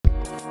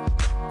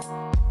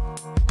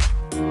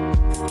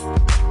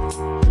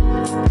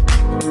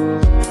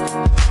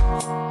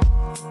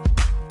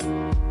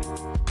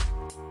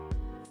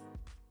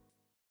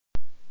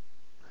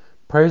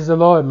Praise the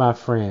Lord, my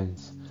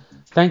friends.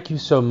 Thank you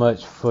so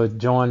much for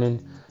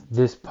joining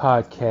this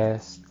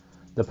podcast,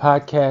 the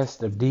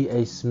podcast of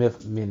D.A.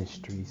 Smith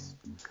Ministries.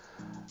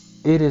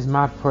 It is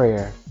my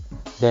prayer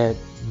that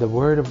the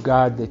Word of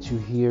God that you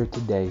hear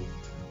today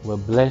will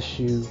bless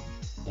you,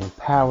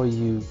 empower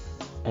you,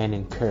 and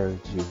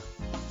encourage you.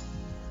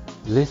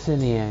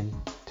 Listen in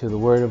to the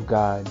Word of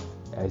God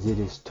as it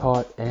is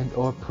taught and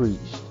or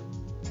preached,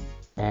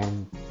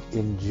 and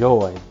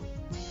enjoy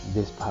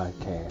this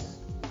podcast.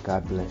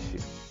 God bless you.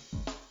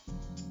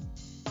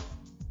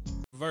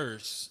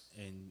 Verse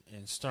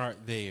and start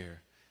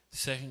there.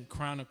 Second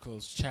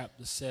Chronicles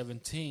chapter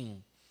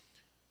 17.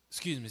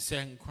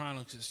 Second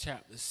Chronicles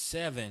chapter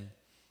 7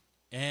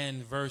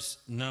 and verse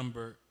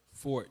number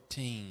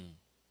 14.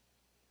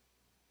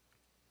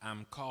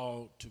 I'm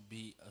called to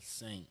be a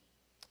saint.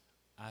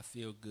 I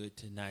feel good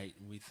tonight,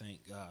 and we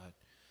thank God.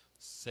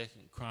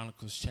 Second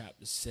Chronicles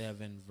chapter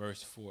 7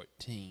 verse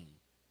 14.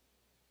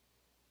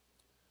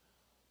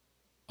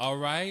 All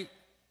right.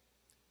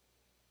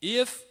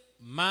 If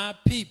my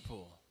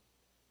people,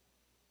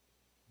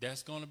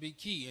 that's going to be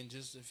key in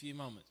just a few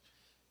moments.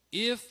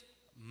 If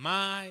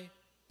my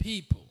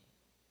people,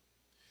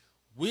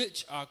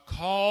 which are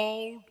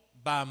called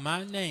by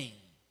my name,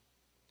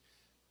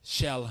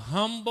 shall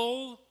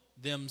humble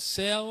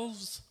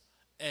themselves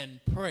and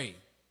pray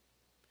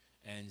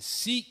and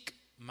seek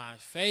my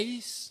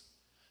face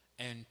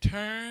and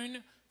turn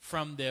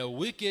from their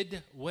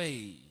wicked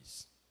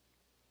ways,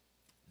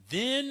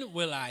 then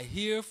will I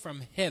hear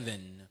from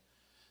heaven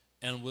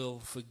and will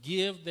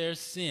forgive their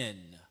sin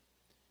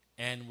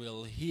and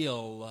will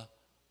heal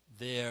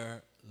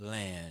their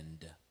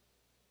land.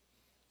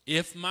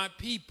 If my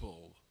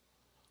people,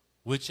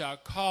 which are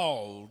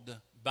called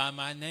by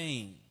my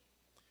name,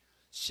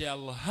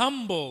 shall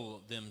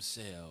humble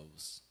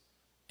themselves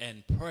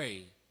and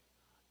pray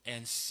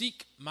and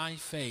seek my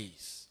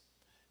face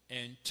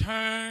and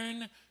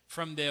turn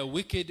from their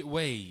wicked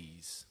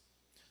ways,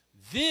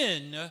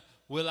 then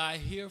will I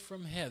hear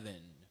from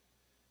heaven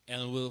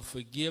and will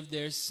forgive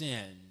their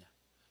sin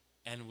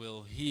and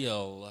will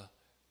heal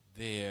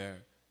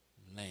their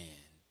land.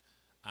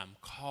 I'm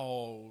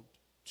called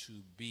to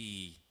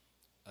be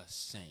a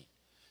saint.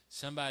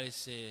 Somebody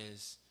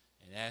says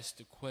and asks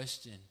the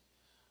question,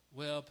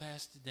 well,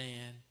 Pastor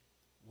Dan,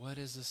 what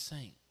is a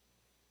saint?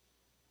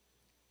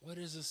 What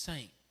is a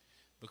saint?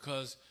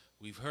 Because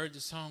we've heard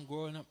the song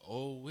growing up,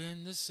 oh,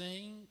 when the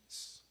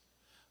saints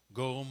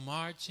go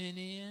marching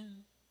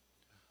in,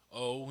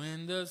 oh,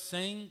 when the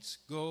saints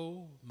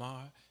go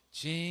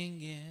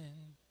marching in,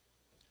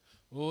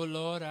 oh,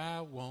 Lord, I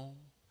want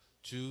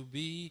to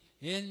be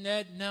in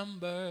that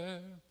number.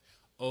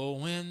 Oh,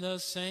 when the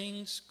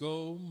saints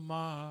go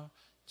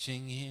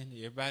marching in.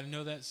 Everybody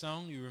know that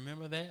song? You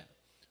remember that?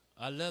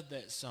 I love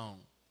that song.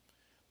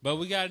 But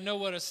we got to know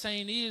what a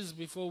saint is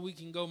before we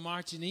can go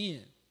marching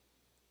in.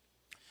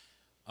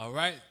 All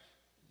right?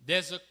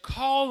 There's a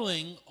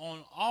calling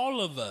on all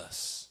of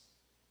us,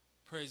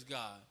 praise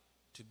God,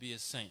 to be a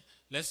saint.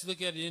 Let's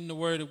look at it in the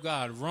Word of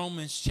God.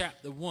 Romans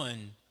chapter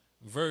 1,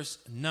 verse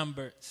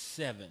number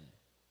 7.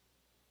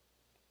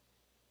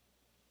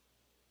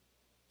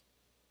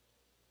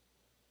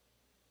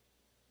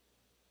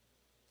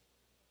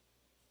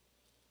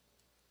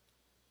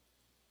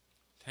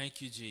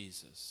 Thank you,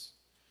 Jesus.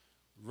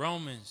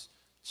 Romans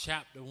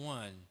chapter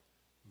 1,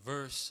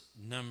 verse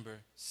number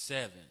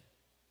 7.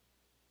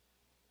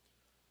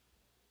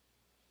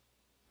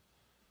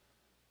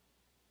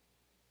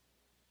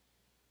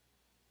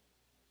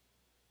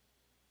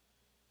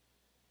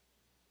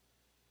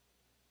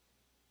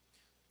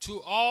 To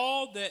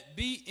all that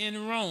be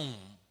in Rome,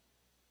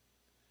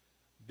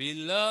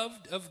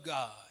 beloved of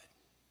God,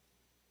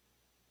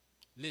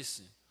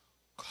 listen,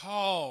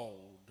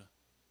 called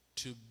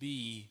to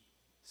be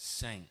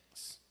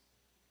saints.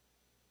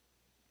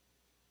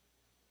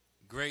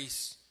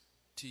 Grace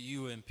to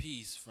you and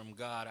peace from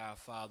God our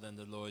Father and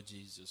the Lord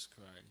Jesus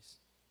Christ.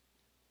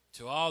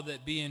 To all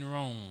that be in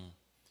Rome,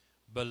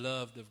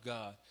 beloved of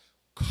God,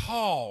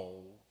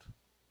 called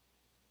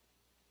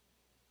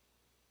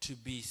to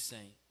be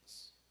saints.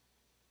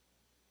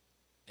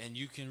 And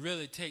you can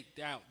really take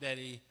out that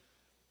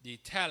the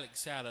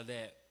italics out of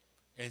that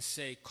and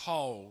say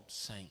called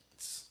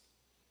saints.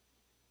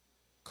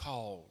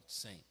 Called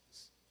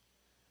saints.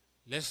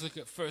 Let's look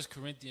at 1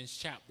 Corinthians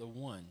chapter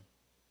 1.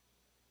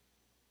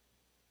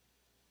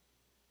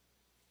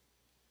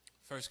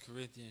 1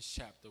 Corinthians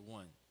chapter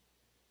 1.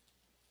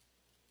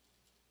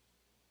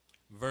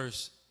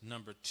 Verse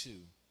number 2.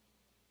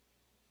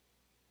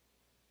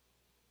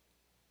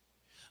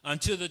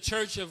 Unto the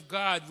church of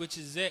God which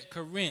is at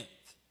Corinth,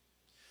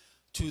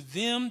 to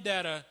them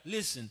that are,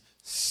 listen,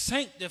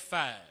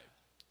 sanctified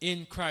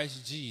in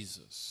Christ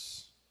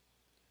Jesus.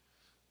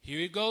 Here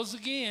it goes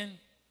again.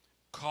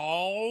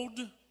 Called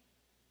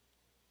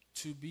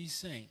to be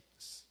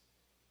saints.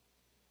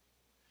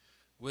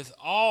 With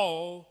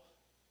all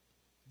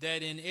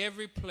that in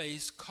every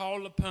place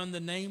call upon the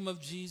name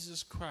of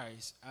Jesus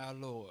Christ our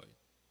Lord,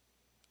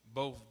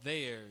 both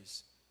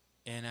theirs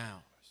and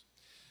ours.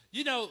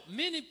 You know,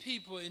 many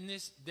people in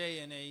this day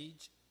and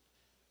age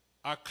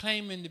are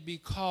claiming to be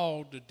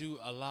called to do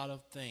a lot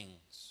of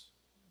things.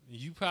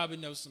 You probably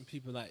know some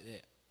people like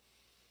that.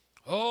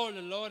 Oh,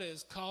 the Lord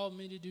has called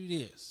me to do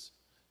this.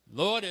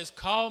 Lord has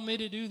called me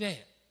to do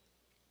that.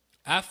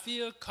 I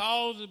feel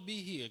called to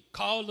be here,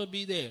 called to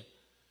be there.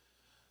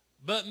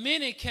 But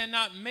many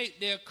cannot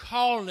make their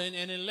calling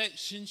and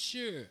election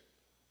sure.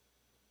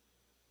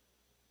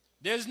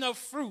 There's no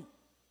fruit.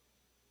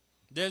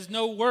 There's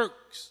no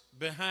works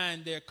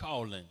behind their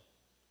calling.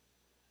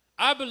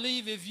 I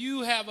believe if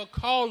you have a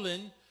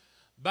calling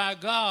by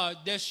God,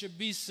 there should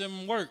be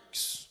some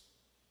works.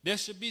 There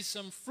should be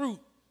some fruit.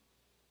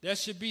 There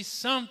should be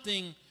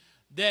something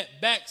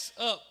that backs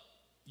up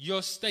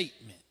your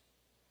statement.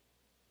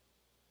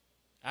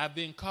 I've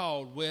been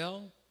called.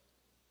 Well,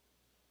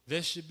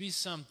 there should be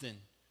something.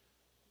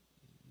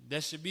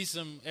 There should be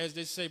some, as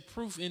they say,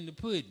 proof in the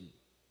pudding.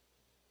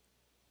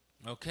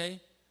 Okay?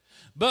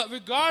 But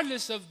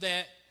regardless of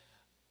that,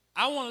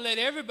 I want to let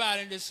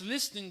everybody that's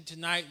listening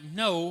tonight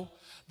know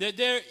that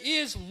there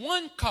is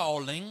one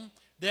calling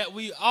that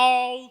we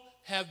all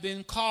have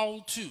been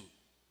called to.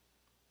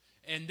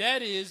 And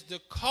that is the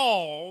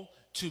call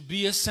to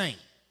be a saint.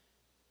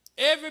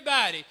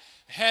 Everybody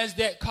has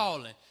that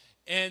calling.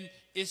 And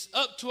it's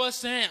up to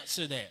us to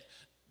answer that.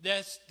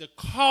 That's the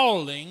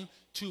calling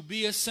to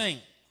be a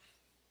saint.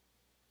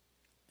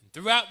 And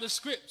throughout the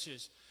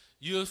scriptures,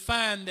 you'll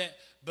find that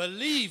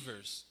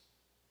believers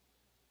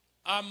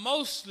are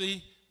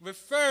mostly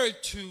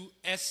referred to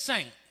as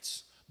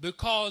saints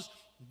because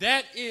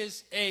that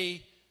is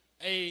a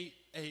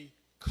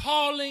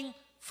calling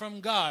from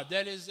God.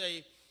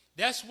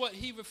 That's what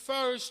he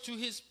refers to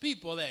his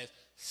people as,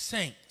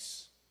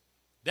 saints.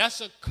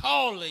 That's a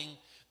calling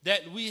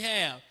that we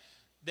have,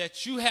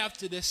 that you have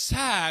to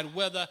decide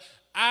whether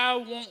I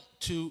want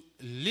to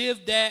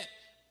live that,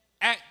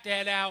 act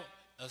that out,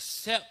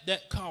 accept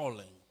that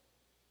calling.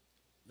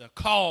 The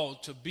call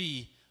to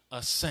be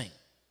a saint.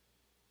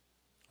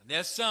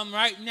 There's some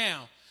right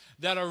now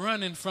that are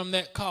running from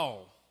that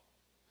call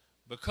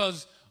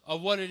because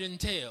of what it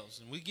entails.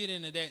 And we get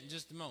into that in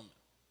just a moment.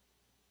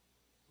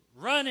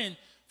 Running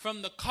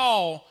from the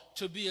call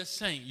to be a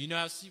saint. You know,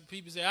 I see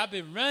people say, I've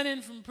been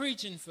running from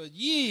preaching for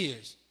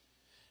years.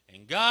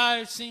 And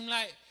God seemed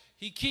like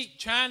he keep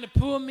trying to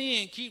pull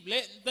me in, keep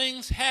letting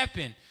things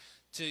happen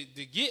to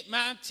get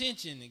my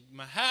attention.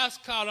 My house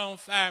caught on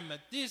fire, my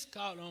this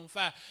caught on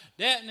fire,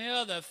 that and the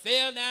other,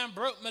 fell down,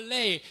 broke my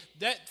leg,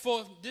 that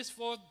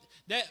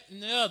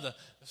and the other.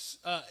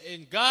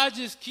 And God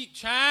just keep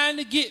trying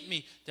to get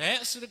me to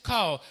answer the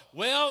call.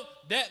 Well,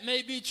 that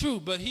may be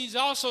true, but he's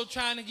also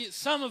trying to get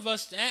some of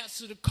us to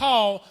answer the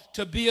call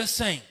to be a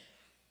saint.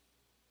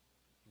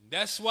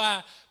 That's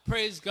why,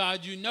 praise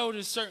God, you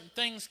notice certain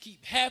things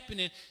keep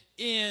happening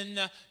in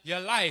your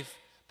life.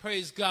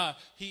 Praise God.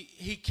 He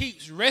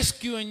keeps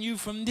rescuing you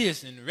from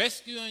this and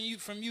rescuing you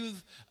from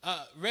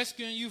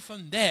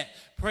that.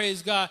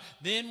 Praise God.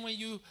 Then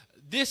when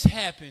this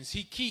happens,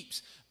 he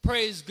keeps,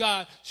 praise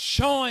God,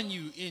 showing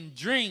you in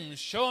dreams,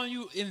 showing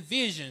you in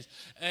visions.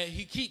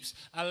 He keeps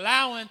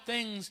allowing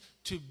things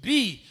to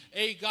be,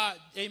 God,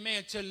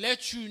 amen, to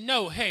let you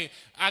know, hey,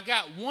 I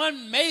got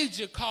one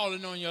major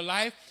calling on your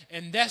life,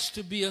 and that's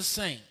to be a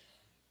saint.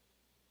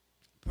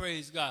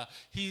 Praise God.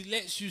 He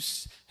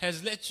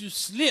has let you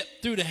slip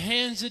through the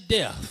hands of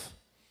death.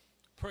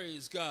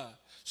 Praise God.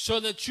 So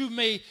that you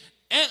may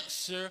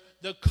answer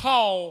the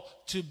call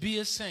to be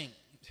a saint.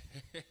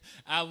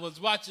 I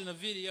was watching a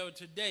video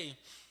today,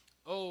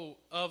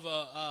 of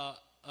I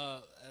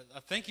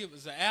think it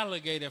was an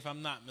alligator, if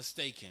I'm not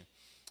mistaken.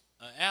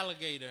 An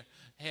alligator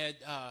had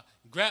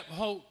grabbed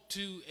hold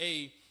to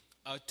a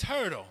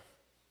turtle.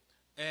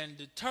 And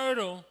the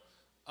turtle,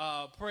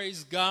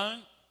 praise God,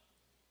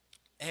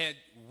 had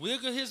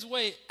wiggled his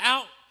way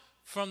out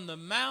from the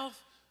mouth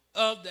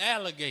of the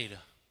alligator.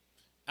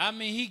 I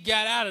mean, he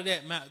got out of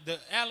that mouth. The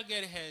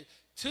alligator had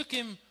took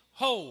him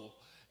whole.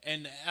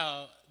 And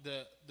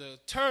the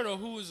turtle,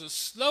 who was a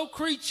slow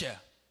creature,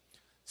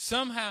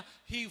 somehow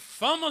he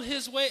fumbled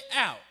his way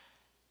out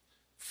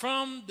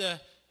from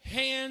the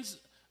hands,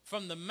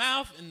 from the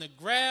mouth and the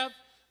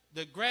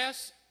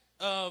grasp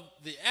of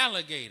the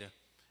alligator.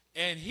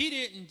 And he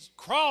didn't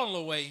crawl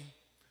away.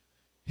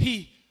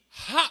 He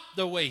hopped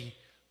away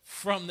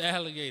from the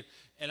alligator.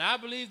 And I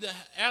believe the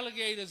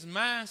alligator's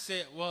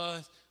mindset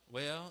was,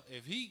 well,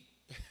 if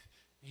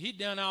he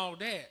done all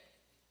that,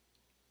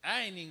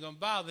 I ain't even going to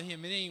bother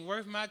him. It ain't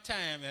worth my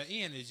time or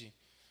energy.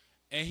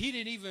 And he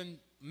didn't even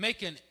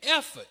make an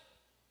effort,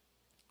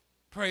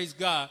 praise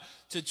God,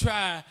 to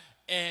try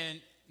and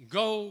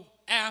go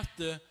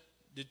after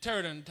the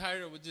turtle. And the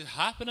turtle was just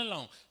hopping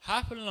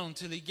along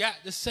till he got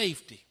to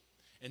safety.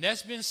 And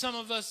that's been some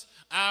of us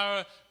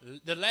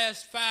the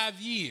last 5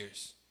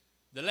 years,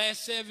 the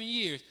last 7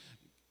 years.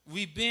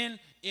 We've been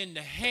in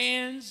the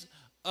hands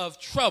of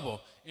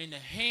trouble, in the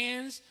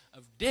hands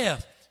of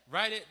death,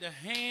 right at the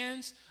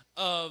hands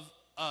of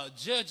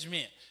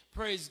judgment.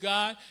 Praise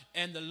God.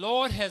 And the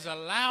Lord has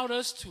allowed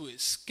us to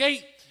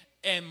escape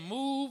and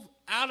move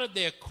out of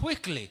there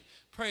quickly.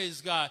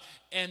 Praise God.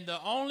 And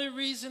the only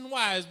reason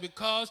why is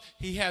because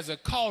he has a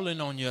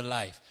calling on your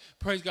life.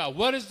 Praise God.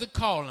 What is the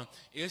calling?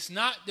 It's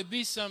not to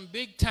be some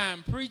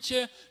big-time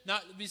preacher,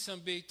 not to be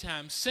some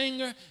big-time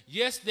singer.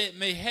 Yes, that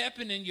may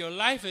happen in your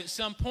life at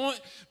some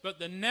point, but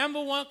the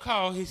number one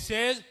call, he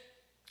says,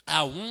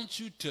 I want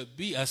you to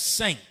be a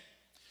saint.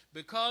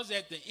 Because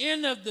at the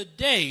end of the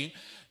day,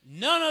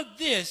 none of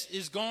this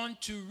is going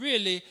to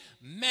really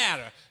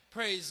matter.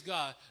 Praise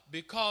God.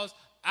 Because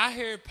I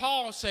heard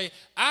Paul say,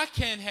 I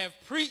can have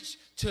preached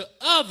to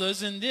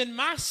others and then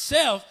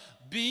myself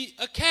be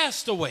a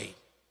castaway.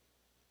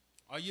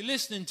 Are you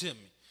listening to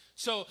me?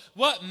 So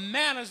what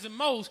matters the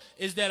most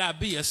is that I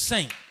be a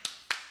saint.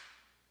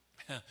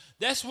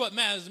 That's what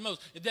matters the most,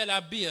 is that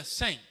I be a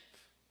saint.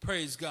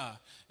 Praise God.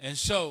 And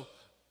so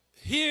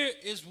here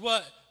is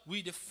what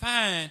we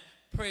define,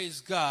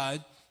 praise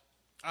God,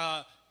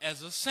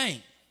 as a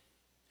saint.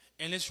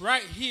 And it's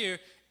right here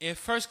in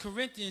 1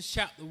 Corinthians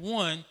chapter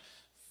 1,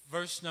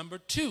 verse number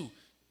 2.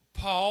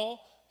 Paul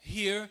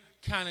here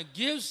kind of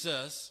gives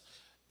us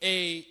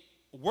a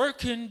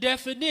working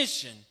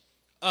definition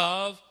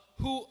of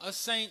who a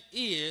saint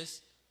is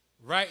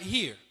right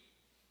here.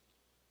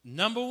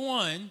 Number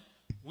one,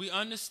 we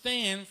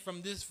understand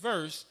from this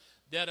verse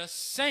that a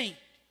saint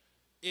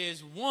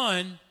is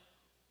one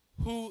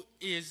who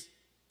is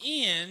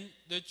in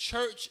the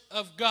church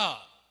of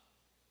God.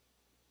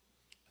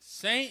 A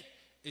saint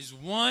is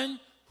one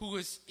who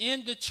is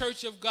in the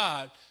church of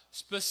God,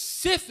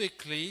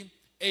 specifically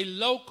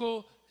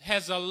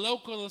has a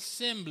local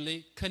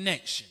assembly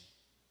connection.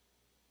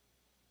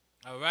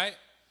 All right?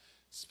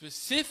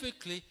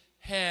 Specifically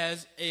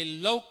has a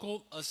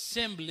local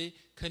assembly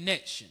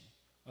connection.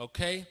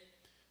 Okay?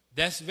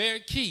 That's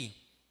very key.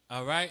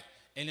 All right?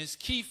 And it's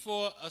key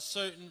for a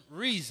certain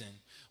reason.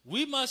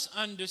 We must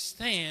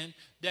understand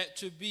that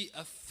to be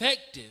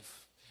effective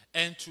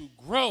and to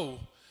grow,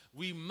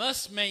 we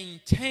must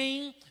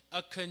maintain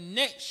a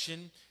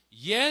connection,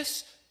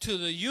 yes, to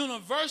the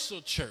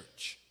universal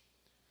church,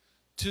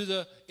 to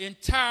the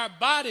entire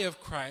body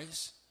of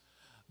Christ,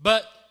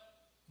 but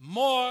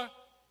more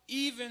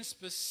even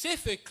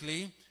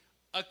specifically,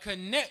 a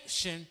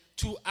connection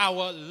to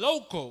our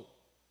local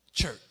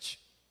church,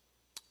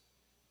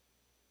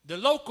 the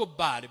local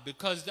body,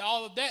 because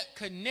all of that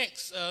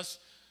connects us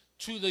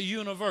to the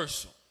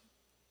universal.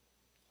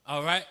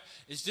 All right?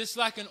 It's just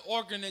like an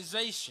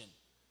organization.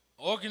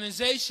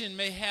 Organization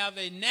may have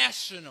a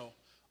national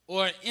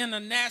or an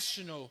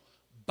international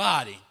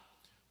body,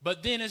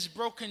 but then it's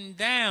broken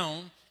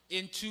down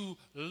into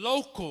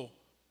local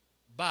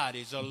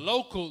bodies or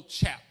local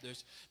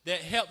chapters that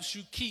helps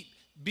you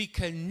be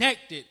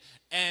connected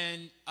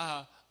and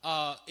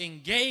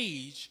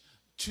engaged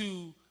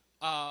to,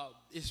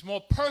 it's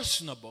more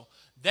personable.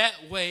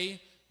 That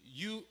way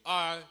you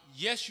are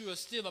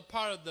still a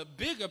part of the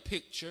bigger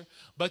picture,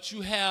 but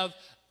you have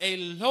a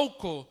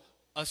local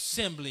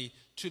assembly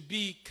to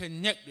be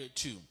connected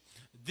to.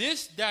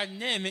 This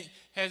dynamic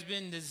has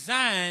been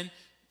designed,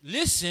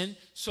 listen,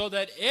 so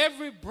that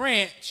every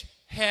branch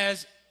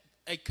has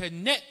a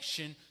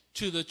connection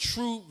to the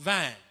true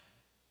vine.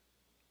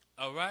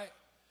 All right?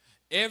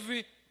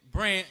 Every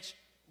branch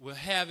will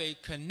have a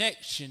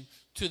connection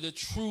to the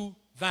true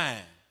vine.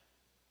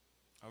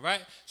 All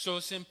right? So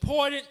it's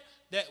important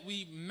that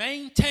we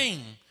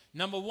maintain,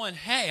 number one,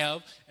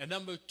 have, and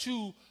number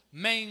two,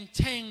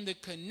 maintain the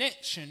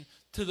connection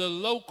to the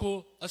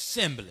local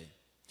assembly.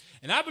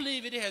 And I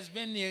believe it has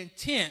been the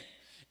intent,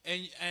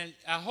 and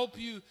I hope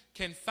you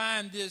can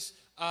find this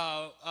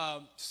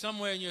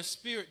somewhere in your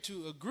spirit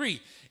to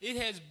agree. It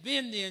has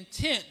been the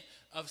intent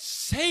of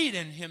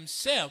Satan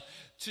himself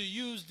to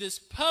use this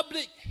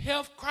public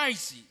health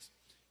crisis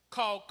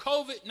called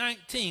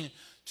COVID-19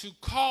 to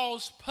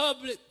cause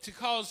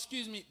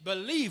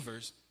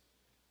believers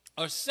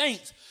or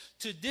saints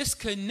to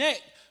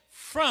disconnect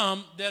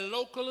from their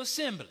local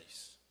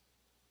assemblies.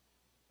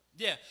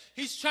 Yeah,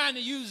 he's trying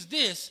to use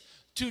this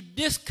to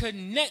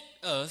disconnect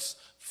us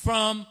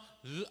from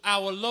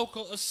our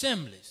local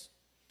assemblies.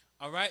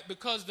 All right,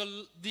 because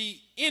the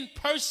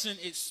in-person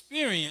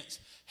experience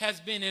has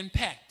been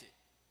impacted.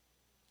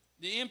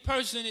 The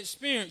in-person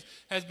experience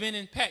has been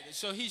impacted.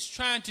 So he's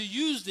trying to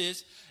use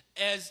this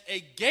as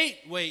a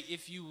gateway,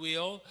 if you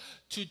will,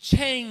 to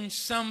change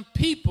some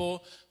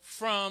people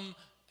from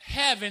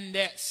having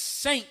that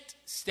saint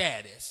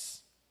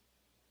status.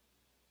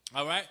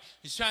 All right?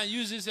 He's trying to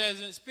use this as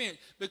an experience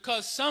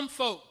because some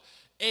folk,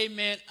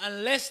 amen,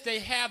 unless they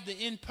have the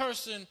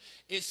in-person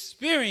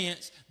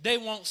experience, they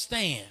won't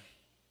stand.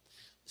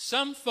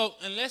 Some folk,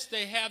 unless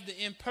they have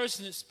the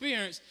in-person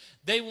experience,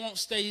 they won't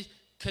stay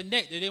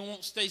connected. They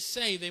won't stay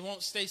saved. They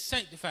won't stay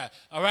sanctified.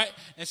 All right?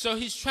 And so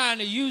he's trying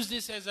to use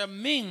this as a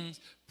means,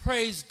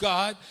 praise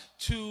God,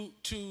 to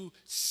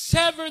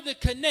sever the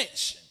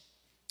connection.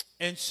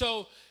 And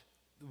so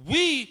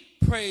we,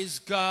 praise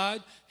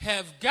God,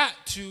 have got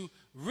to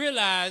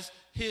realize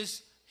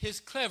his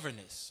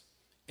cleverness.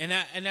 And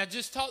I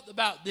just talked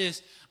about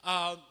this.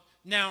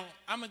 Now,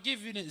 I'm going to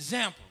give you an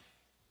example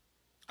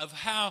of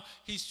how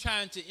he's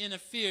trying to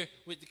interfere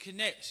with the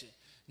connection.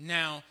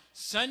 Now,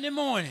 Sunday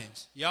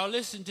mornings, y'all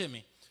listen to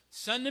me.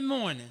 Sunday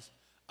mornings,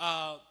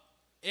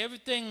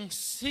 everything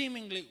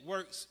seemingly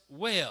works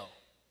well.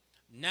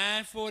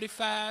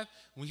 9:45,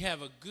 we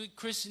have a good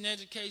Christian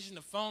education.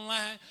 The phone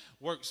line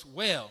works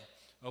well,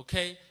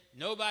 okay?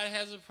 Nobody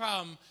has a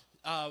problem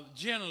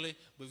generally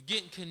with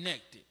getting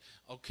connected,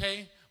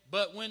 okay?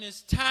 But when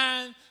it's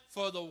time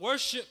for the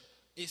worship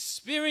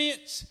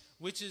experience,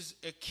 which is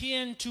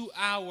akin to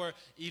our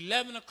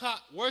 11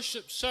 o'clock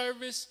worship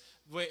service,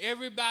 where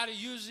everybody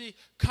usually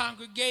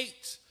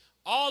congregates,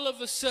 all of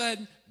a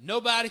sudden,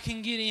 nobody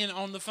can get in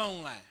on the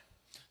phone line.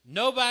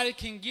 Nobody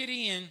can get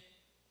in,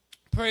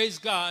 praise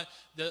God.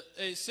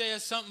 It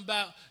says something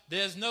about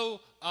there's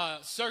no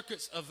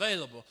circuits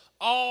available.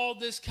 All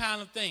this kind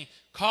of thing.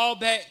 Call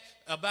back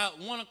about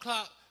 1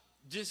 o'clock,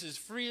 just as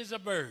free as a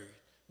bird.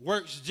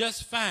 Works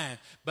just fine.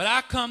 But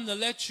I come to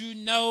let you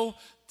know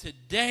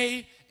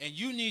today, and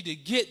you need to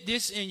get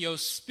this in your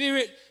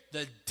spirit,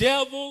 the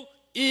devil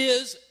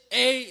is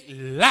a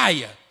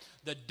liar.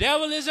 The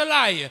devil is a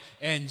liar,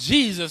 and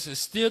Jesus is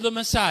still the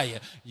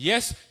Messiah.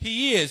 Yes,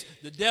 he is.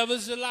 The devil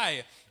is a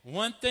liar.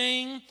 One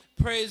thing,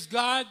 praise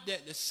God,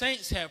 that the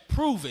saints have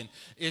proven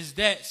is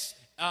that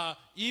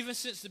even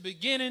since the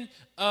beginning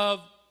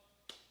of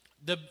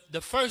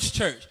the first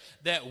church,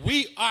 that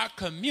we are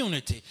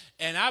community.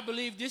 And I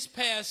believe this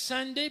past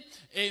Sunday,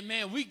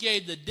 amen, we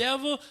gave the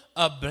devil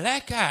a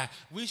black eye.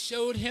 We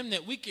showed him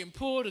that we can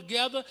pull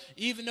together,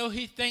 even though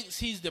he thinks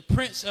he's the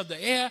prince of the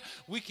air.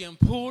 We can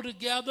pull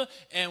together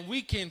and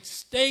we can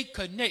stay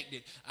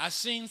connected. I've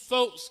seen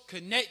folks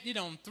connected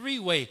on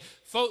three-way.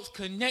 Folks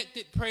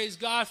connected, praise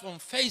God, on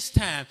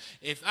FaceTime.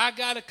 If I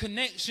got a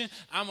connection,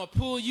 I'm going to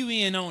pull you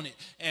in on it.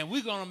 And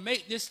we're going to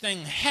make this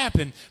thing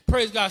happen.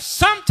 Praise God.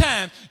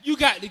 Sometimes you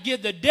got to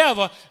give the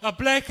devil a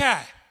black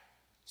eye.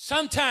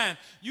 Sometimes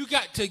you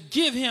got to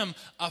give him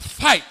a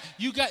fight.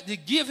 You got to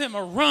give him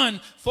a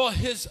run for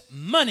his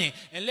money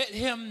and let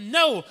him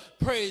know,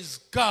 praise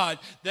God,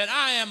 that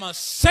I am a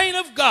saint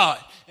of God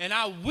and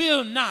I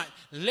will not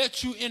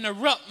let you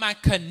interrupt my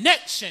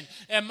connection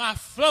and my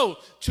flow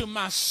to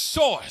my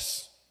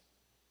source.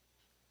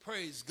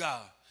 Praise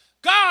God.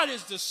 God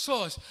is the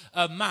source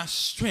of my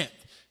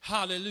strength.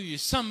 Hallelujah.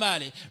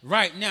 Somebody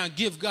right now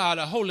give God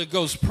a Holy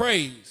Ghost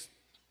praise.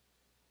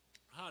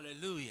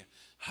 Hallelujah.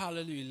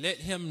 Hallelujah. Let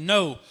him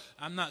know.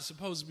 I'm not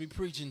supposed to be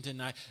preaching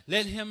tonight.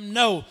 Let him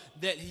know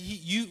that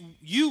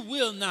you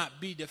will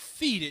not be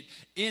defeated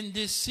in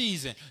this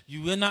season.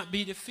 You will not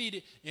be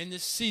defeated in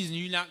this season.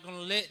 You're not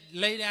going to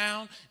lay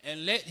down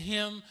and let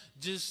him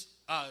just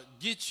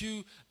get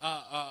you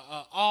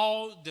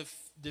all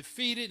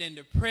defeated and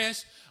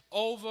depressed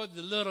over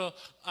the little,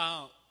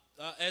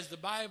 as the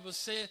Bible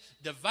says,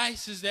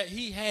 devices that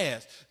he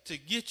has to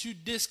get you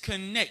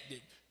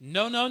disconnected.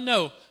 No, no,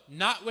 no.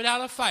 Not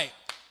without a fight.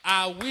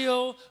 I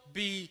will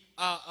be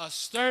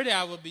sturdy.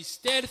 I will be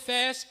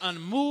steadfast,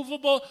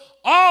 unmovable,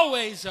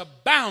 always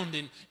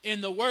abounding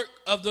in the work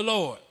of the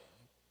Lord.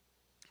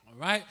 All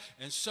right?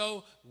 And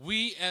so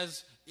we,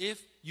 as if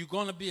you're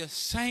going to be a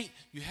saint,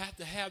 you have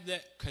to have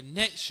that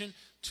connection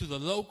to the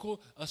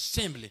local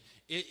assembly.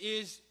 It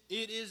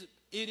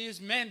is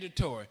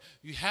mandatory.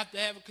 You have to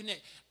have a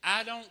connect.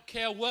 I don't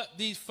care what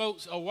these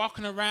folks are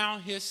walking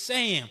around here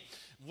saying.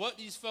 What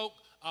these folks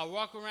are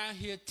walking around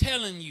here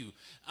telling you.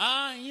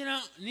 You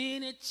don't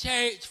need a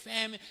church,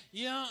 family.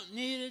 You don't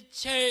need a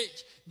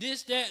church.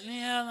 This, that, and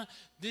the other.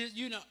 This,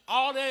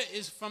 all that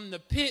is from the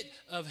pit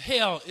of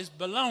hell. Is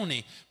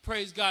baloney.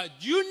 Praise God.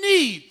 You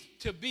need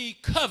to be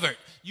covered.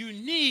 You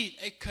need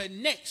a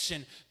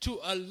connection to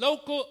a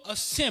local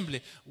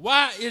assembly.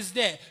 Why is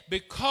that?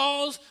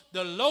 Because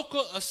the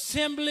local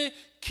assembly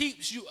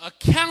keeps you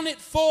accounted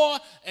for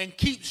and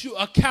keeps you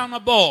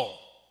accountable.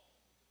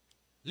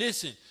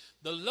 Listen.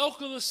 The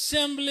local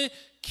assembly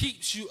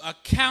keeps you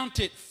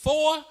accounted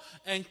for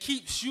and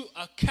keeps you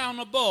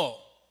accountable.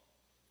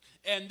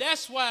 And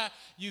that's why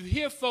you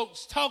hear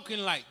folks talking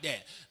like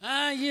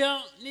that. You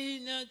don't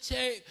need no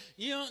church.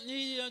 You don't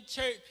need no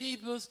church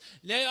peoples.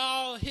 They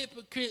all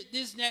hypocrite,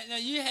 this and that. Now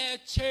you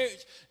have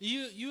church.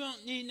 You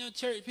don't need no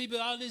church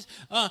people. All this.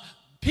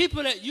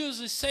 People that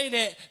usually say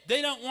that,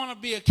 they don't want to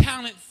be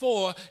accounted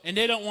for and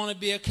they don't want to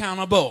be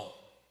accountable.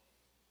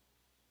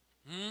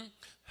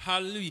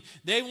 Hallelujah.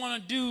 They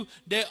want to do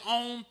their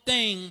own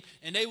thing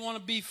and they want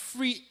to be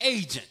free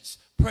agents.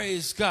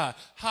 Praise God.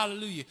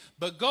 Hallelujah.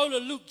 But go to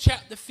Luke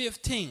chapter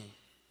 15.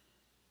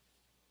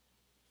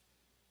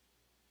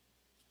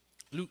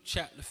 Luke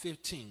chapter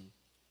 15.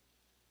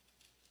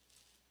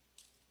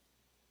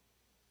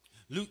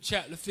 Luke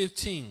chapter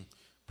 15.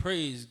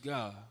 Praise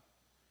God.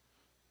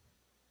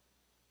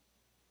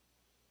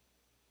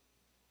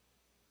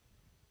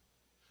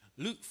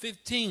 Luke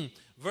 15,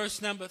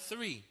 verse number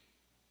 3.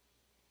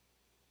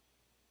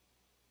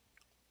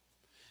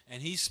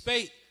 And he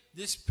spake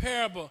this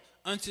parable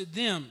unto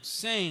them,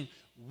 saying,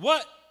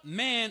 what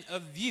man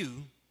of you,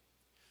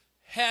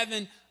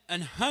 having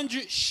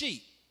 100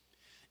 sheep,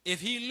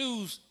 if he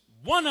lose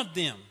one of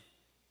them,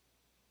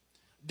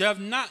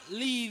 doth not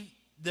leave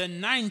the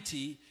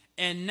 90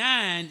 and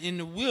 9 in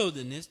the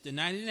wilderness, the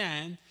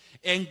 99,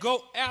 and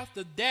go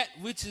after that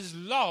which is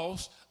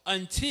lost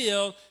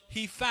until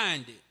he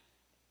find it.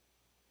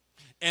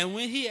 And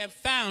when he had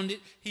found it,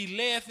 he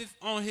layeth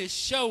on his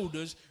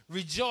shoulders,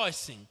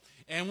 rejoicing.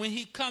 And when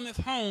he cometh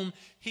home,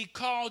 he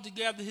called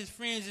together his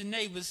friends and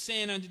neighbors,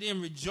 saying unto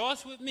them,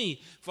 rejoice with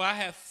me, for I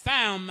have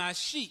found my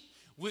sheep,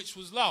 which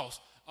was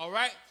lost. All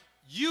right?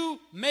 You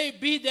may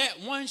be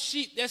that one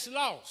sheep that's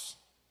lost.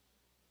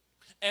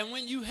 And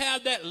when you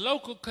have that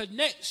local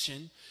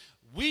connection,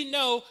 we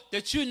know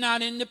that you're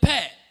not in the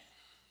pack.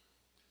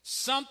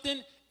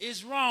 Something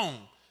is wrong.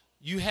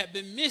 You have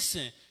been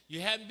missing. You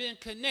haven't been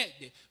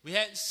connected. We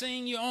hadn't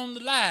seen you on the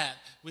live.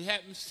 We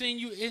haven't seen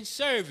you in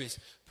service.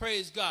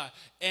 Praise God.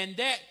 And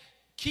that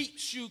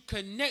keeps you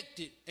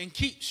connected and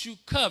keeps you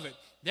covered.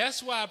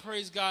 That's why,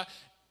 praise God,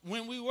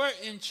 when we were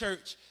in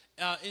church,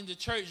 in the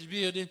church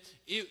building,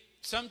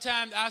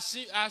 sometimes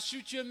I'll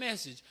shoot you a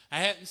message. I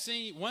hadn't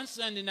seen you one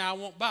Sunday, now I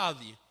won't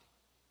bother you.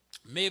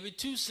 Maybe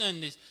 2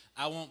 Sundays,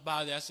 I won't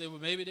bother you. I say, well,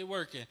 maybe they're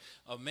working.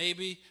 Or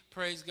maybe,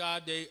 praise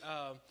God, they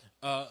out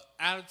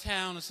of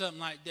town or something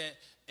like that.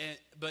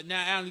 But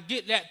now I'll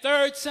get that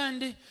 3rd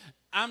Sunday,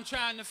 I'm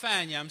trying to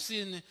find you.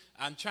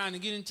 I'm trying to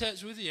get in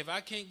touch with you. If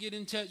I can't get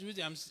in touch with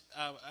you,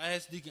 I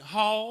ask Deacon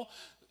Hall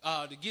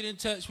to get in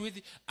touch with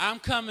you. I'm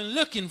coming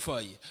looking for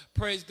you.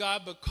 Praise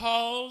God,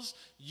 because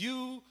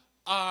you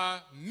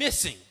are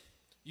missing.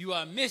 You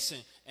are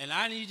missing. And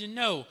I need to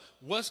know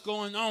what's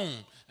going on.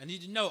 I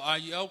need to know, are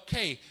you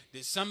okay?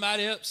 Did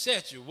somebody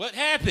upset you? What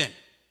happened?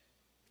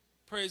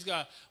 Praise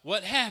God.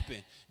 What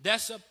happened?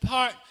 That's a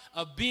part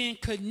of being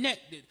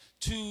connected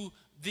to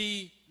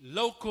the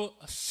local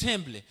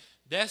assembly.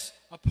 That's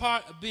a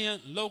part of being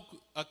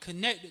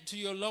connected to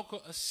your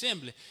local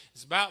assembly.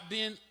 It's about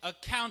being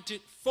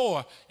accounted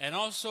for and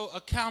also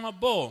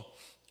accountable.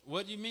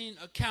 What do you mean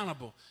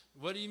accountable?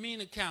 What do you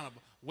mean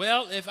accountable?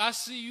 Well, if I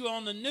see you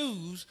on the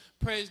news,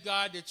 praise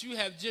God, that you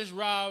have just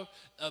robbed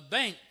a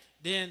bank,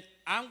 then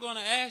I'm going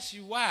to ask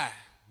you why.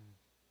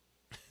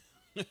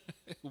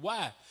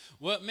 Why?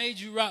 What made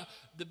you rob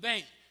the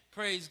bank?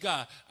 Praise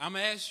God. I'm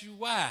going to ask you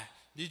why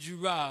did you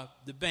rob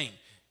the bank?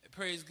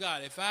 Praise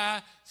God. If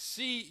I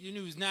see your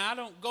news, now I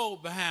don't go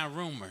behind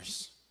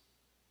rumors.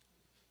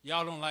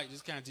 Y'all don't like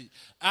this kind of teaching.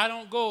 I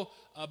don't go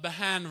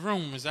behind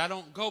rumors. I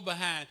don't go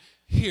behind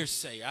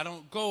hearsay. I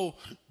don't go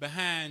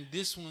behind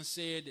this one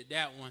said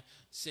that one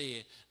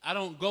said. I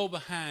don't go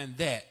behind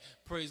that.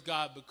 Praise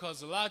God.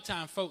 Because a lot of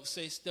times folks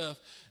say stuff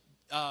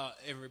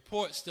and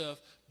report stuff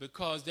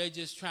because they're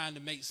just trying to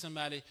make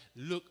somebody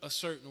look a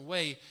certain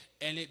way,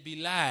 and it be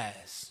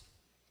lies.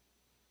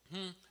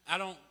 I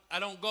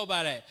don't go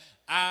by that.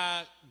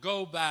 I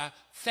go by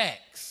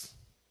facts.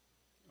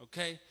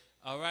 Okay?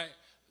 All right?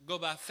 Go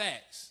by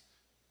facts.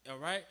 All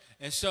right?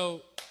 And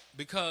so,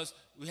 because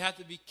we have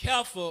to be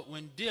careful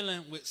when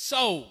dealing with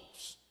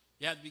souls.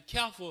 You have to be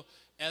careful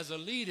as a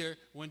leader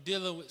when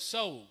dealing with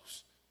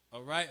souls.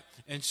 All right?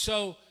 And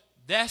so,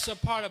 that's a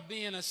part of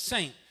being a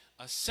saint.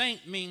 A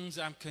saint means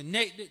I'm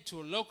connected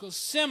to a local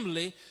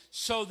assembly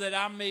so that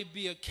I may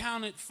be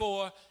accounted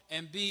for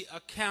and be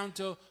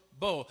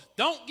accountable.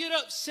 Don't get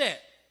upset,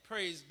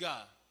 praise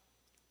God,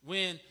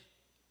 when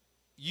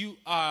you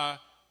are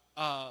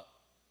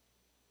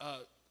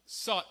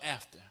sought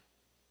after.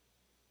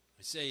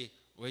 Say,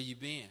 where you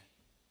been?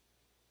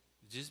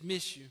 Just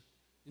miss you.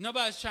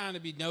 Nobody's trying to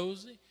be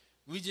nosy.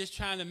 We're just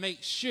trying to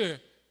make sure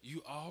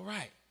you all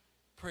right.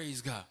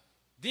 Praise God.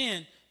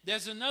 Then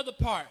there's another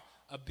part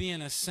of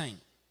being a saint.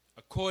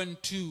 According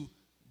to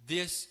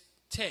this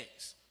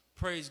text,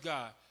 praise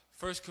God,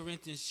 1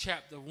 Corinthians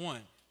chapter 1,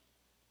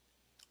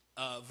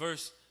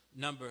 verse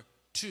number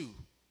 2.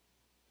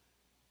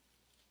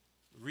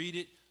 Read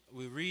it.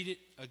 We read it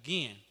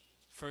again.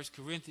 1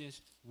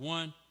 Corinthians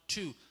 1,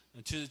 2.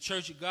 And to the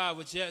church of God,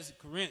 which is at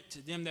Corinth,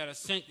 to them that are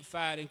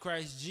sanctified in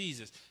Christ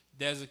Jesus.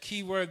 There's a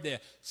key word there,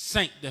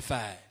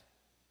 sanctified.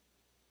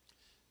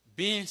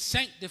 Being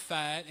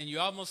sanctified, and you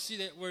almost see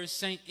that word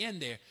saint in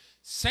there.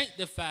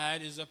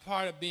 Sanctified is a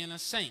part of being a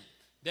saint.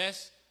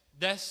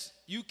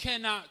 You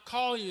cannot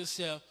call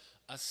yourself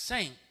a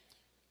saint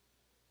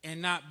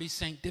and not be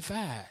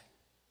sanctified.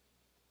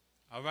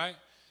 All right?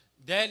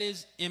 That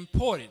is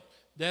important.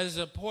 That is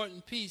an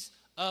important piece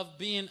of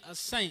being a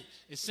saint.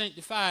 Is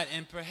sanctified.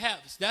 And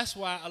perhaps that's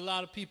why a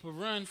lot of people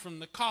run from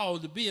the call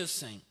to be a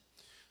saint.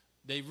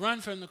 They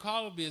run from the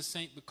call to be a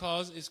saint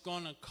because it's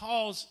going to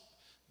cause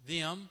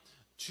them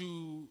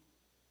to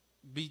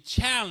be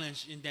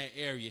challenged in that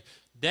area.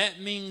 That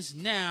means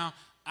now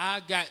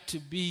I got to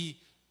be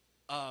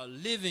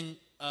living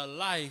a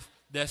life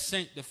that's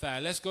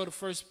sanctified. Let's go to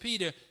 1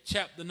 Peter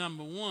chapter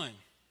number 1.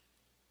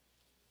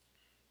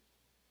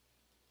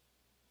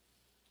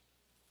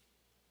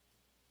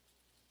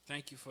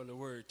 Thank you for the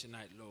word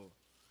tonight, Lord.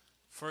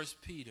 1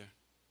 Peter.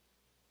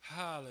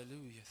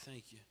 Hallelujah.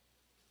 Thank you.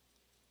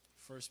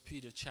 1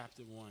 Peter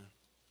chapter 1.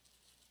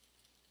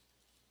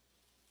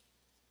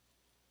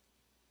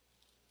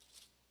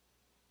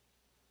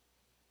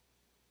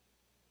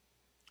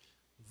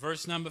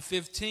 Verse number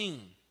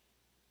 15.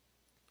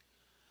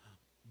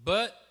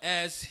 but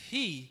as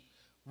he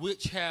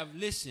which have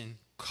listened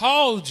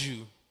called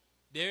you,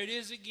 there it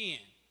is again.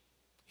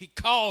 He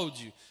called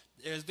you.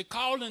 There's the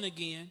calling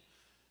again.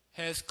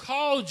 Has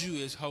called you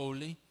is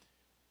holy.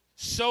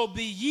 So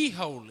be ye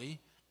holy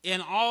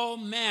in all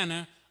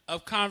manner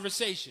of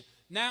conversation.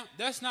 Now,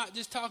 that's not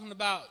just talking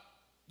about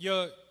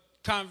your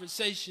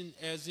conversation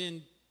as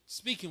in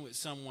speaking with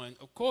someone.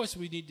 Of course,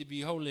 we need to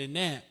be holy in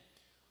that.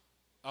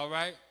 All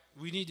right?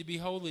 We need to be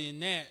holy in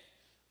that.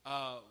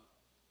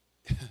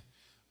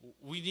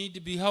 We need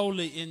to be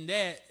holy in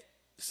that.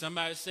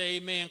 Somebody say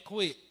amen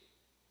quick.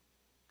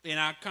 In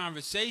our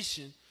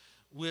conversation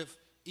with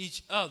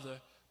each other.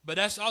 But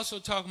that's also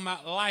talking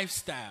about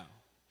lifestyle.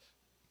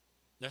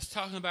 That's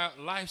talking about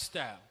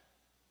lifestyle.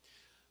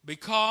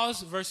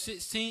 Because, verse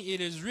 16, it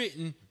is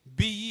written,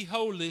 be ye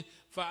holy,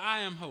 for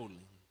I am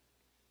holy.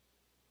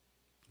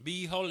 Be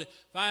ye holy,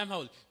 for I am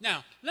holy.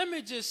 Now, let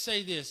me just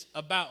say this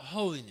about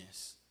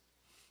holiness.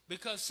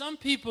 Because some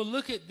people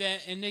look at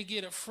that and they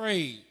get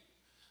afraid.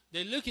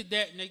 They look at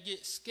that and they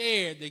get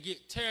scared. They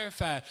get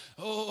terrified.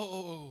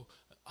 Oh,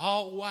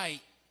 all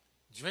white,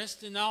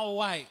 dressed in all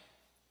white.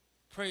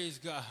 Praise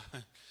God.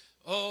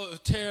 Oh,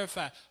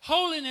 terrified.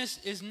 Holiness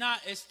is not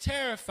as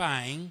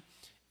terrifying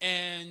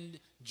and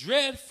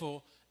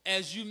dreadful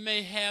as you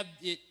may have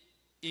it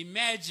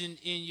imagined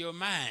in your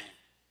mind.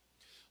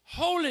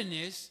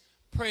 Holiness,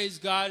 praise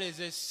God, is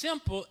as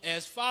simple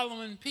as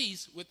following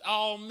peace with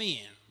all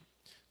men.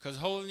 Because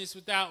holiness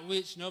without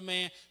which no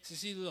man shall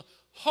see the Lord.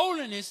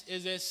 Holiness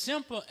is as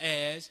simple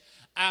as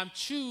I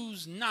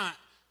choose not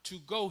to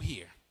go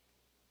here.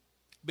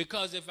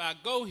 Because if I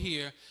go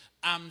here,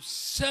 I'm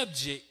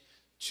subject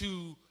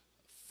to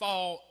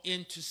fall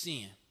into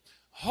sin.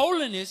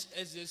 Holiness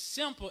is as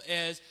simple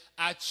as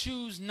I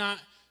choose not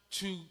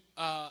to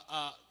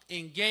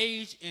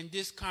engage in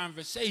this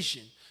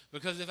conversation.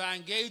 Because if I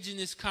engage in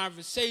this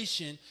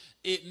conversation,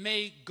 it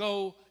may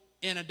go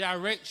in a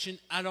direction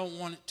I don't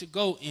want it to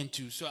go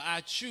into. So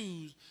I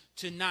choose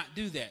to not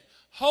do that.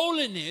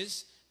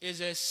 Holiness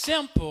is as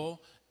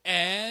simple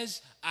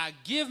as I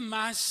give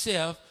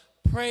myself,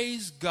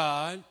 praise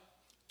God,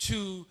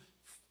 to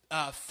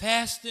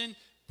fasting,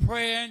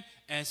 praying,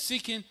 and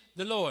seeking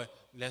the Lord.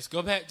 Let's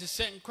go back to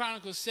 2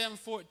 Chronicles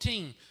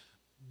 7:14.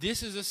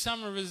 This is a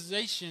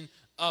summarization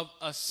of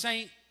a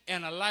saint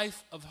and a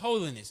life of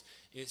holiness.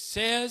 It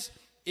says,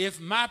 if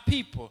my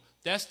people,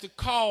 that's the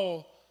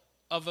call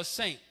of a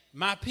saint,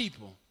 my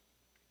people.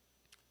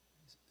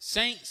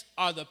 Saints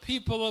are the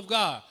people of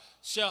God,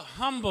 shall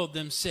humble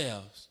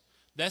themselves.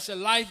 That's a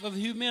life of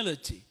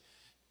humility,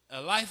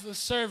 a life of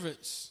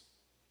service.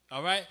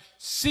 All right?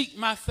 Seek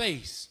my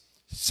face.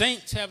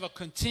 Saints have a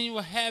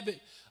continual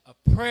habit of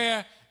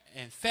prayer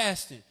and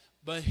fasting.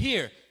 But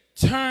here,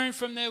 turn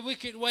from their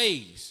wicked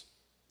ways.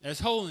 That's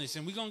holiness.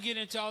 And we're going to get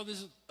into all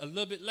this a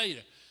little bit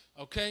later.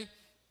 Okay?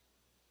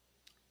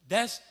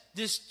 That's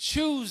this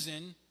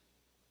choosing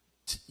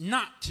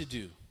not to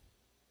do.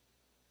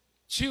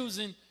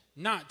 Choosing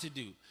not to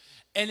do.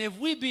 And if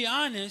we be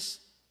honest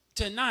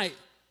tonight,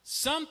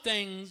 some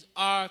things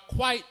are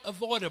quite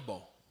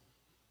avoidable.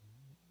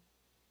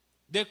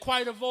 They're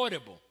quite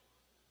avoidable.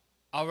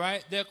 All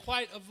right? They're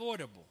quite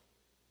avoidable.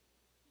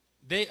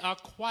 They are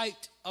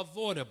quite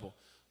avoidable.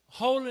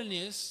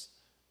 Holiness,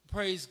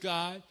 praise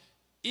God,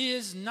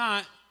 is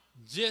not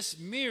just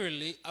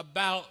merely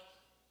about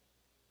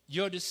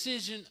your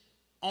decision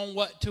on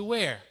what to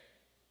wear.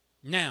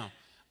 Now,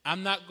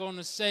 I'm not going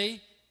to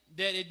say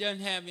that it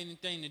doesn't have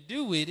anything to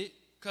do with it,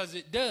 because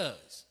it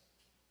does.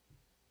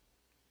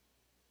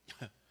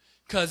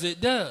 Because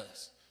it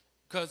does.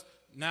 Because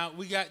now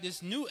we got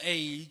this new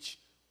age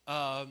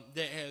that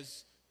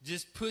has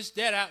just pushed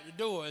that out the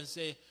door and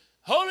said,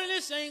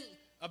 holiness ain't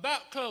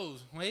about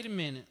clothes. Wait a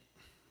minute.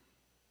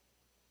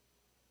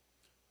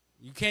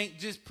 You can't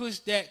just push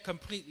that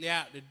completely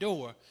out the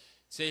door.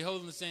 Say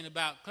holiness ain't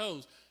about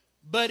clothes.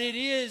 But it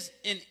is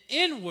an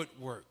inward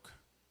work.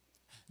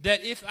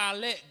 That if I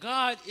let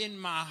God in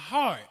my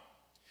heart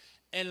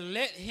and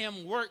let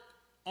him work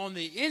on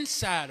the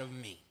inside of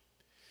me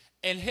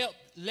and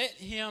let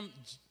him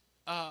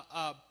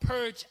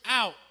purge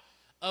out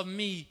of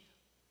me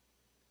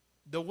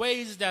the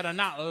ways that are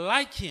not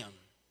like him,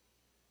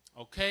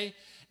 okay,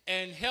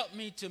 and help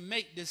me to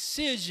make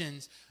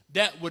decisions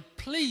that would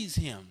please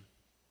him,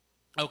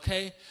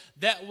 okay,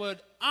 that would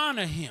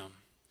honor him,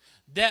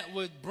 that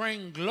would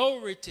bring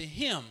glory to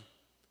him.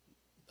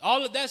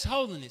 All of that's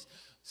holiness.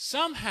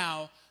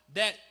 Somehow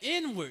that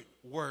inward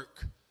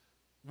work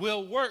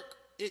will work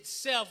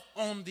itself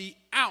on the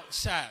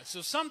outside.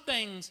 So some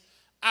things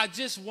I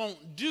just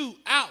won't do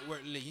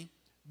outwardly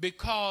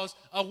because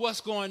of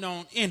what's going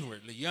on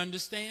inwardly. You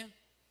understand?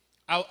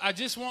 I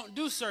just won't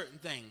do certain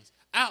things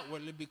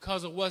outwardly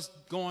because of what's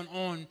going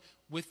on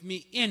with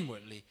me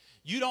inwardly.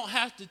 You don't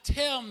have to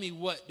tell me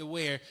what to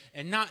wear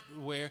and not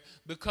wear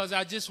because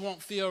I just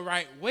won't feel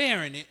right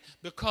wearing it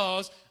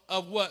because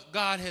of what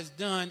God has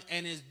done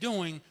and is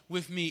doing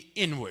with me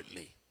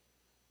inwardly.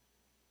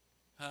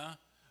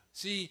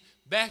 See,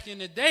 back in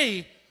the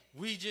day,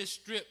 we just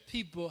stripped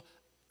people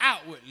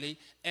outwardly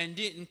and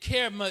didn't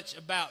care much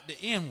about the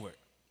inward.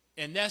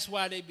 And that's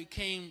why they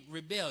became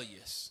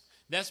rebellious.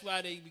 That's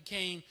why they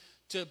became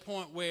to a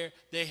point where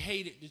they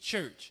hated the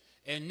church.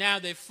 And now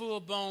they're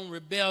full-blown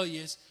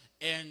rebellious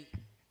and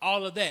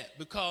all of that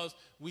because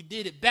we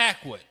did it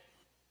backward.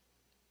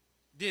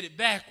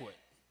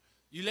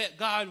 You let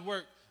God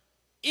work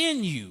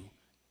in you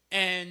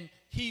and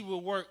he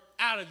will work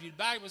out of you. The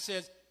Bible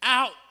says,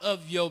 out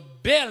of your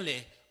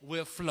belly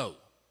will flow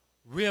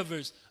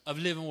rivers of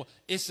living water.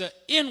 It's an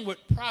inward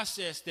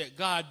process that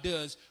God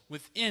does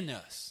within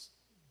us.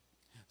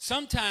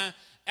 Sometimes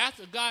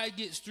after God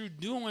gets through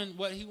doing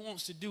what he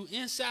wants to do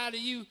inside of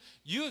you,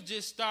 you'll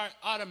just start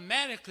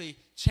automatically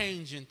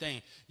changing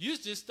things. You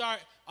just start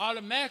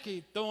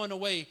automatically throwing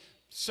away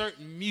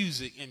certain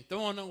music and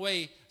throwing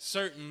away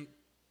certain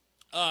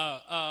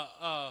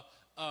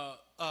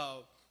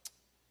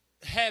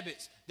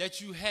habits that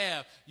you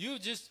have. You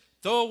just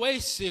throw away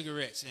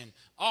cigarettes and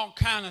all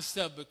kind of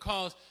stuff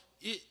because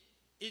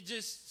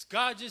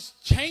God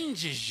just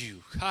changes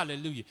you.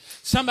 Hallelujah.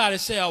 Somebody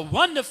say a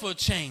wonderful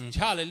change,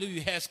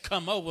 hallelujah, has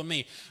come over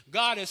me.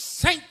 God is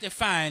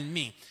sanctifying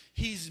me.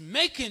 He's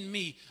making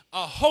me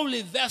a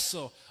holy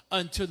vessel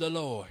unto the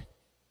Lord.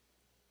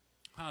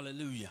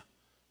 Hallelujah.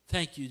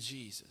 Thank you,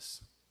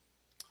 Jesus.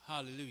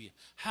 Hallelujah.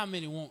 How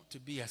many want to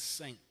be a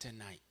saint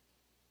tonight?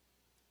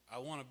 I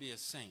want to be a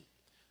saint.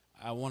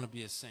 I want to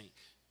be a saint.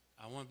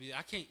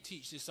 I can't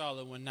teach this all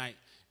in one night.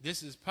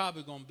 This is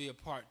probably going to be a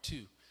part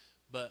 2.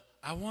 But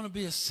I want to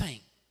be a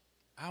saint.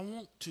 I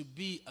want to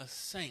be a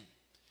saint.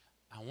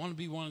 I want to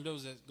be one of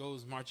those that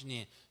goes marching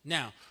in.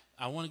 Now,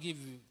 I want to give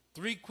you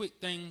 3 quick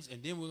things,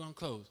 and then we're going to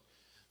close.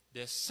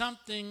 There's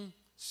something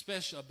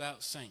special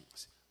about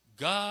saints.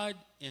 God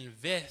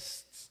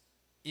invests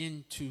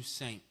into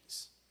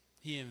saints.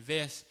 He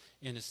invests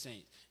in the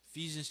saints.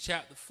 Ephesians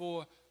chapter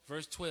 4,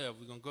 verse 12.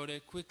 We're going to go there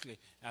quickly.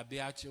 I'll be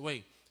out your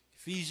way.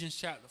 Ephesians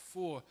chapter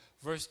 4,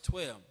 verse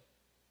 12.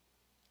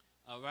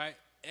 All right.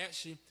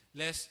 Actually,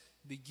 let's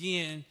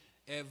begin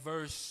at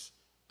verse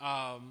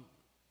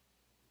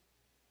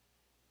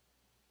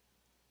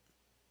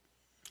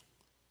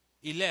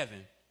 11.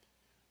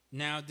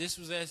 Now, this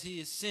was as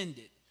he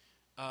ascended.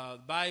 The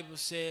Bible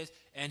says,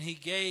 and he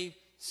gave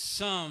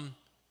some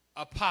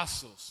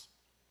apostles.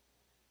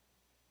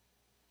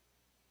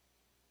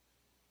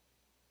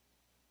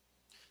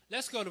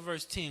 Let's go to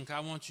verse 10 because I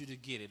want you to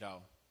get it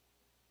all.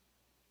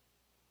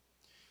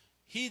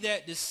 He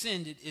that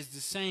descended is the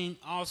same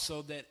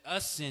also that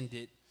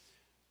ascended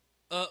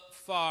up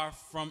far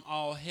from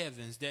all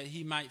heavens, that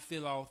he might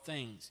fill all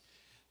things.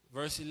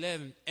 Verse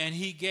 11, and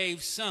he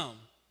gave some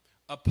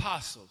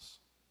apostles,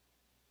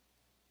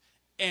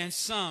 and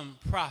some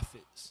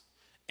prophets,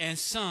 and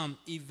some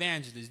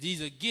evangelists.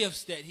 These are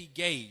gifts that he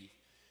gave.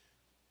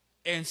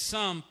 And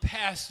some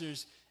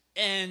pastors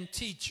and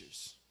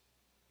teachers.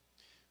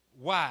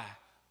 Why?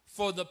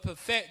 For the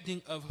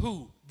perfecting of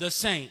who? The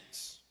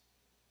saints.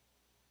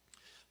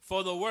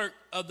 For the work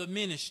of the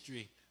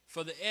ministry,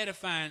 for the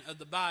edifying of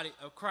the body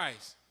of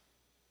Christ.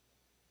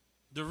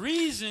 The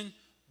reason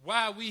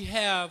why we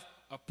have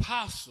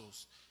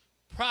apostles,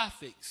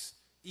 prophets,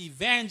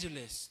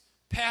 evangelists,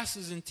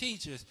 pastors, and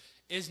teachers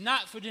is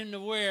not for them to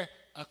wear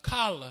a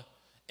collar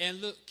and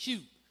look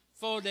cute,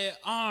 fold their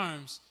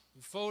arms,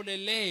 fold their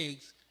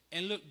legs,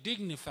 and look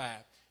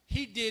dignified.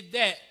 He did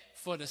that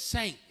for the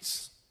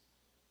saints,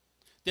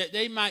 that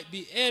they might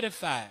be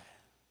edified,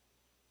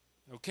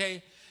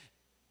 okay?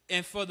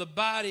 And for the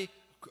body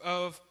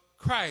of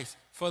Christ,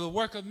 for the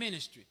work of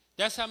ministry.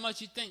 That's how much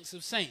he thinks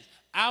of saints.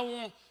 I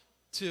want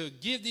to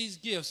give these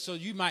gifts so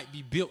you might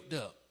be built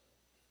up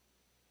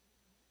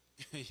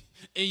in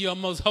your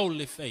most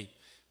holy faith.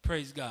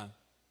 Praise God.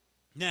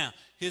 Now,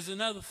 here's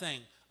another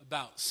thing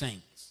about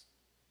saints.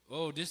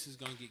 Oh, this is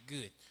going to get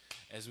good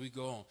as we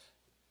go on.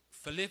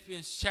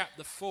 Philippians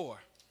chapter 4,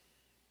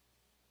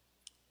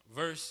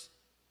 verse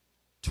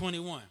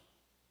 21.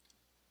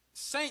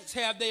 Saints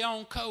have their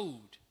own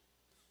code.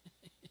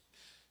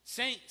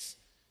 Saints,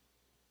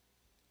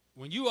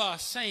 when you are a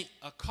saint,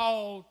 a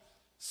called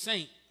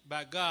saint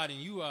by God, and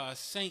you are a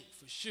saint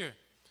for sure,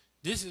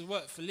 this is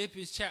what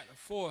Philippians chapter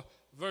 4,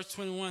 verse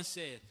 21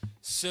 says.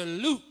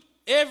 Salute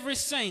every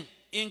saint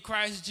in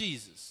Christ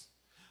Jesus.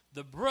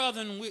 The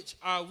brethren which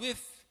are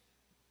with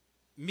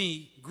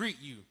me greet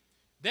you.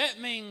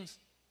 That means,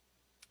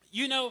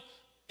 you know,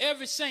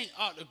 every saint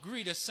ought to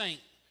greet a saint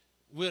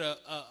with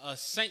a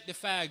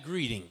sanctified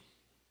greeting.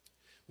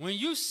 When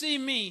you see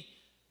me,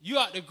 you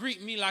ought to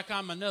greet me like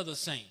I'm another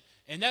saint.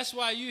 And that's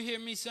why you hear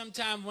me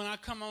sometimes when I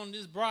come on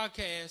this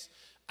broadcast,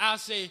 I'll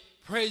say,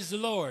 praise the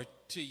Lord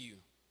to you.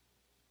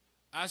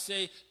 I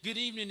say, good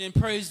evening and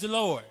praise the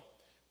Lord.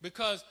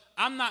 Because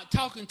I'm not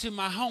talking to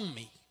my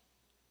homie.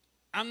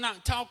 I'm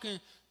not talking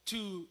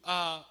to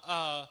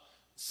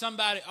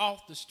somebody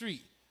off the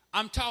street.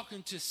 I'm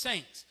talking to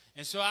saints.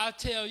 And so I'll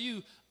tell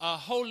you a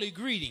holy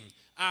greeting.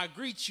 I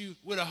greet you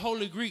with a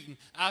holy greeting.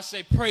 I'll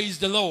say, praise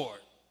the Lord.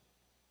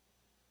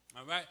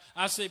 All right?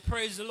 I say,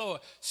 praise the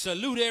Lord.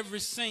 Salute every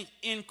saint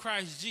in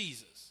Christ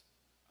Jesus.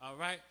 All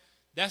right?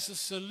 That's a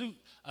salute,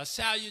 a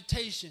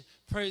salutation.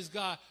 Praise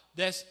God.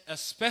 That's a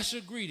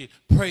special greeting.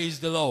 Praise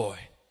the Lord.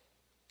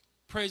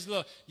 Praise the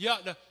Lord. You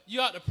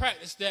ought to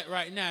practice that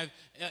right now.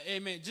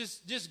 Amen.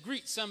 Just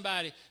greet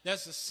somebody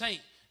that's a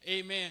saint.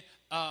 Amen.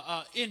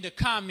 In the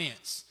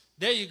comments.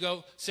 There you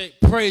go. Say,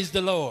 praise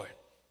the Lord.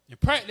 And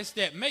practice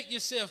that. Make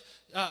yourself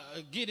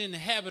get in the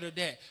habit of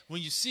that.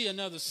 When you see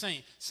another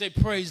saint, say,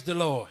 praise the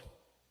Lord.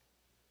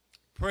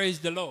 Praise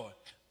the Lord.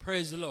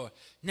 Praise the Lord.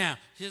 Now,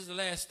 here's the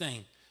last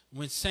thing.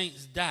 When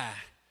saints die,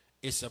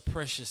 it's a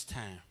precious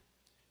time.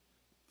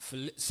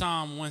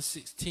 Psalm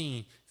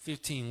 116,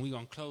 15. We're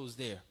going to close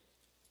there.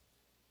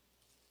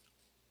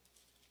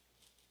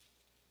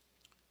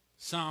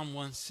 Psalm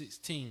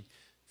 116,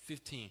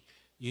 15.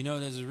 You know,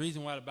 there's a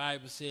reason why the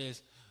Bible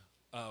says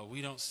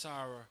we don't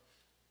sorrow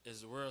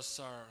as the world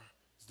sorrow,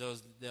 as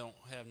those that don't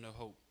have no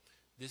hope.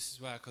 This is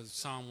why, because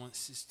Psalm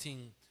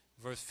 116,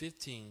 verse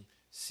 15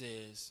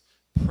 says,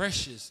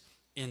 precious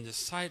in the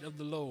sight of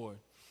the Lord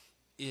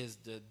is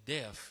the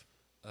death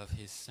of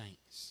his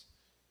saints.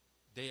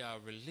 They are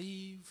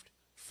relieved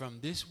from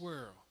this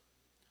world.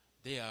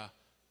 They are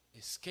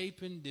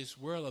escaping this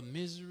world of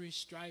misery,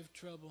 strife,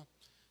 trouble.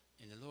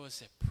 And the Lord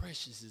said,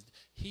 precious is,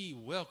 he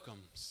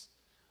welcomes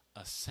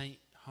a saint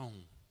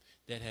home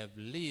that have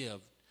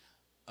lived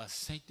a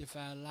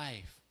sanctified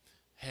life,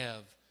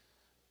 have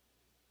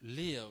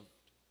lived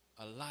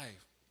a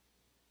life,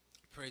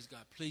 praise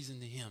God, pleasing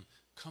to him.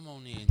 Come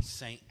on in,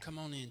 saint. Come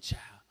on in,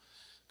 child.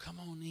 Come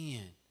on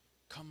in.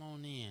 Come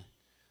on in.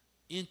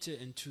 Enter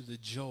into the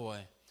joy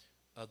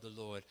of the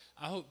Lord.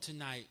 I hope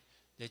tonight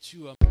that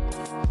you are